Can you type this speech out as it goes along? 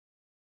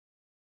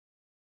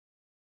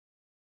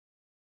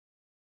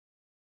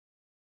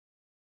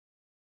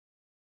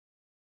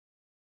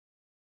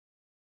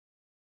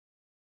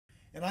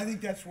And I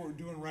think that's what we're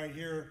doing right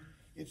here.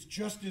 It's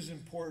just as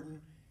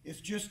important.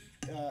 It's just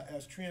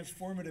as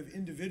transformative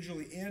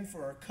individually and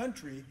for our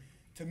country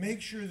to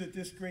make sure that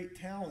this great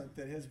talent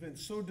that has been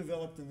so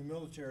developed in the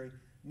military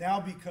now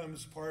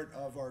becomes part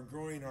of our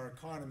growing our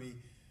economy.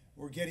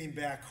 We're getting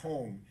back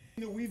home.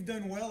 You know, we've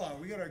done well on.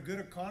 We got a good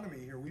economy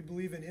here. We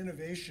believe in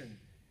innovation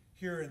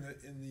here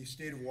in the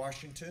state of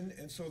Washington,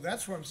 and so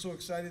that's why I'm so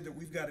excited that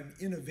we've got an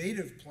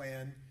innovative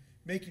plan,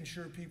 making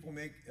sure people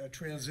make a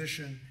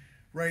transition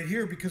right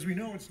here, because we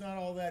know it's not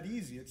all that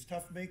easy. It's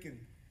tough making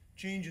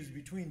changes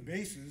between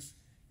bases.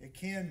 It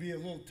can be a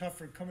little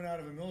tougher coming out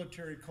of a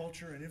military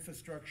culture and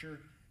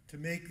infrastructure to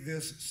make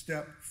this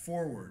step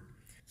forward.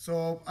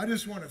 So I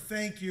just want to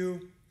thank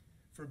you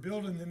for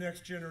building the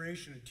next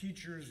generation of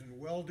teachers and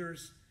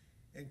welders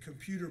and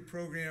computer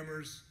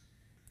programmers.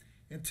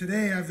 And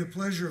today I have the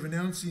pleasure of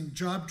announcing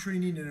job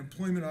training and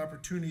employment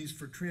opportunities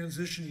for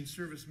transitioning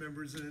service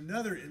members in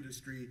another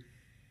industry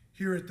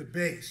here at the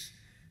base.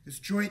 This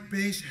Joint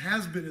Base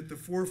has been at the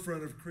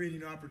forefront of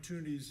creating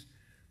opportunities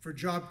for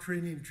job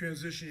training and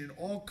transitioning in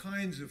all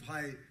kinds of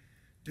high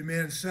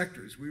demand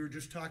sectors. We were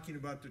just talking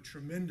about the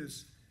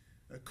tremendous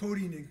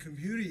coding and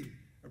computing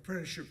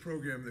apprenticeship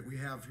program that we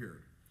have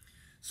here.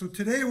 So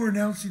today we're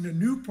announcing a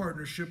new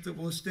partnership that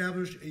will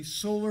establish a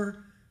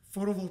solar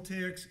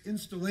photovoltaics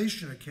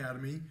installation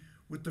academy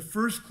with the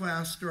first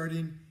class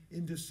starting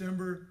in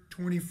December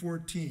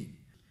 2014.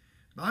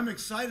 Now, I'm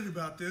excited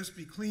about this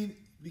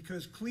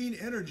because clean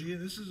energy,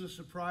 and this is a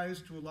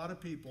surprise to a lot of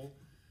people,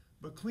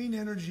 but clean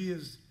energy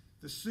is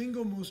the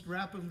single most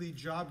rapidly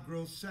job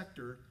growth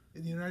sector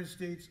in the United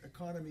States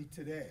economy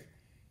today.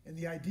 And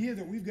the idea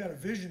that we've got a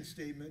vision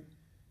statement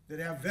that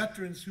have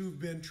veterans who've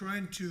been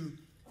trying to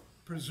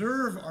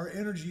preserve our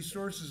energy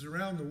sources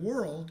around the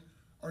world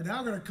are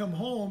now going to come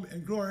home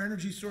and grow our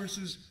energy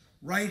sources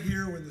right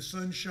here when the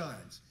sun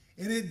shines.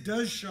 And it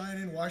does shine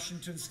in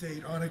Washington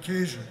State on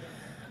occasion.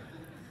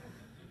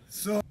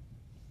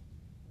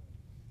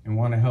 And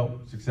want to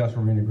help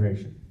successful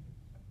reintegration.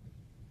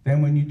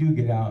 Then when you do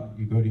get out,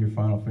 you go to your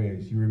final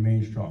phase, you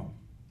remain strong.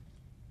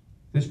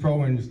 This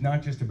program is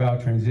not just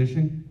about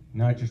transition,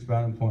 not just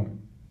about employment.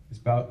 It's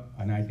about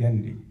an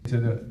identity. To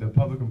the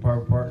public and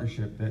private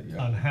partnership that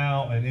on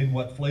how and in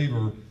what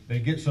flavor they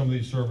get some of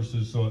these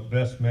services so it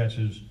best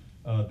matches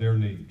their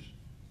needs.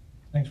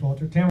 Thanks,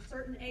 Walter. Tamara.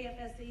 Certain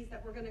AFSCs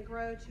that we're going to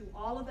grow to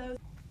all of those.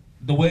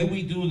 The way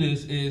we do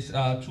this is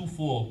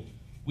twofold.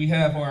 We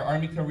have our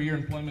Army Career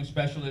Employment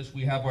Specialists.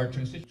 We have our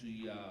transition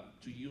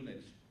to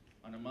units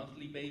on a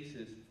monthly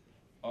basis.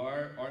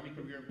 Our Army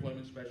Career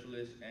Employment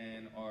Specialists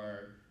and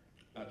our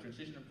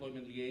transition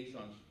employment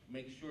liaisons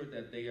make sure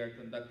that they are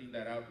conducting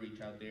that outreach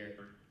out there.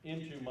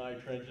 Into my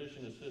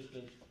transition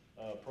assistance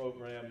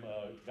program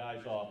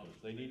guy's office.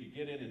 They need to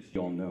get in and see.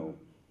 You all know,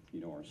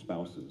 our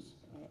spouses,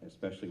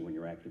 especially when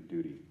you're active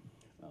duty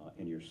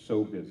and you're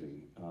so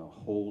busy,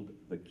 hold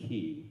the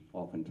key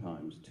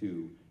oftentimes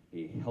to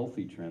a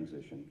healthy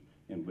transition,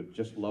 and would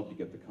just love to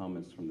get the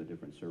comments from the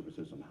different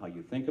services on how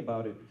you think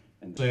about it.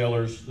 And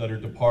sailors that are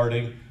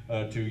departing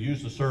to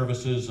use the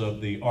services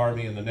of the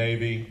Army and the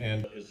Navy,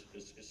 and is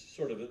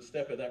sort of a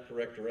step in that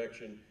correct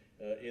direction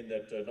in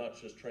that not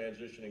just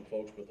transitioning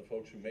folks, but the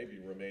folks who may be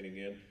remaining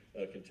in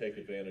can take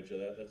advantage of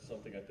that. That's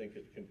something I think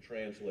it can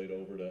translate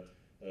over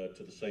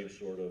to the same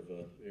sort of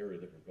area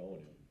that we're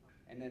going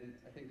in. And then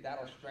I think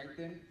that'll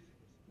strengthen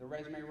the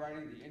resume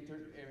writing, the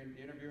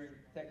interviewing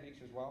techniques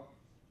as well.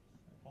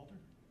 Walter?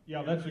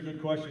 Yeah, that's a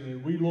good question.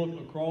 And we look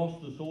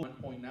across the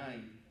 1.9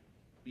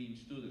 being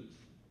students.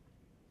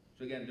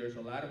 So again, there's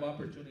a lot of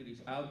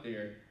opportunities out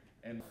there.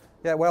 And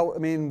yeah, well, I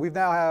mean, we're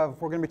going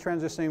to be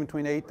transitioning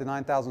between 8,000 to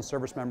 9,000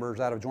 service members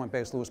out of Joint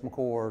Base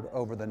Lewis-McChord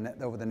over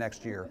the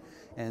next year.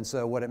 And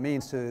so what it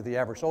means to the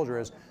average soldier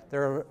is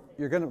a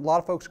lot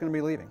of folks are going to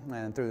be leaving,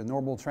 and through the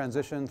normal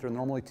transition, through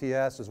normal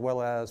ETS, as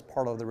well as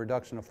part of the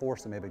reduction of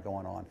force that may be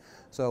going on.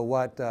 So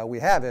what we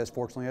have is,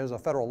 fortunately, is a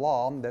federal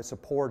law that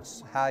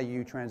supports how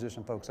you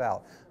transition folks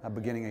out,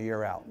 beginning a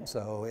year out.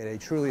 So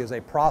it truly is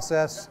a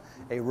process,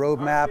 a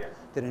roadmap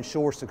that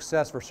ensures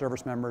success for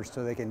service members,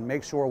 so they can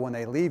make sure when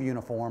they leave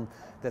uniform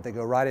that they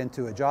go right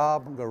into a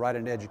job, go right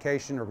into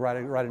education, or right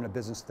into a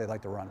business that they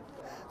like to run.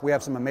 We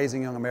have some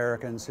amazing young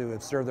Americans who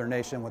have served their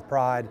nation with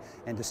pride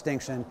and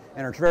distinction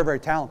and are very, very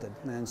talented.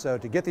 And so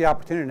to get the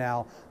opportunity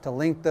now to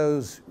link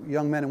those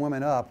young men and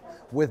women up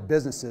with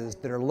businesses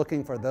that are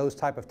looking for those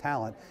type of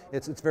talent,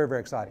 it's very,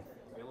 very exciting.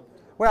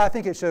 Well, I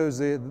think it shows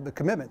the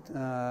commitment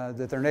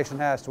that their nation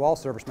has to all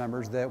service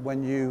members, that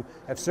when you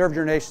have served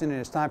your nation and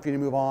it's time for you to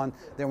move on,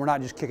 then we're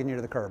not just kicking you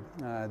to the curb.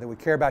 That we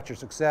care about your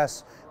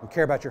success, we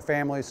care about your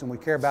families, and we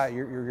care about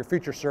your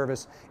future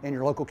service in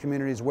your local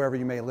communities wherever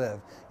you may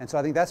live. And so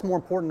I think that's more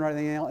important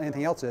than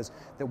anything else is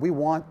that we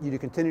want you to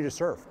continue to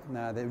serve.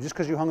 That just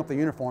because you hung up the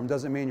uniform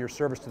doesn't mean your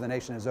service to the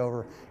nation is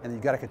over, and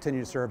you've got to continue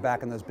to serve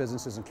back in those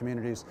businesses and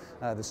communities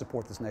that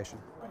support this nation.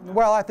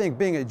 Well, I think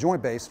being a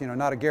joint base,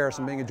 not a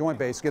garrison, being a joint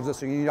base gives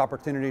us unique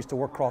opportunities to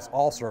work across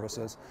all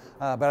services.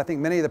 But I think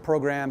many of the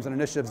programs and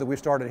initiatives that we've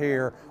started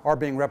here are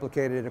being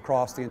replicated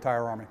across the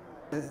entire Army.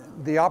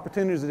 The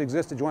opportunities that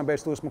exist at Joint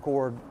Base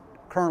Lewis-McChord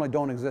currently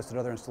don't exist at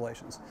other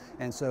installations.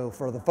 And so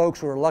for the folks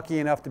who are lucky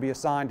enough to be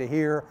assigned to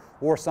here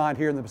or assigned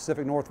here in the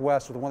Pacific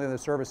Northwest or one of the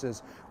other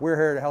services, we're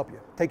here to help you.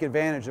 Take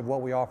advantage of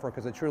what we offer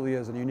because it truly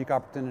is a unique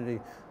opportunity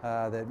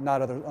that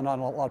not a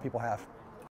lot of people have.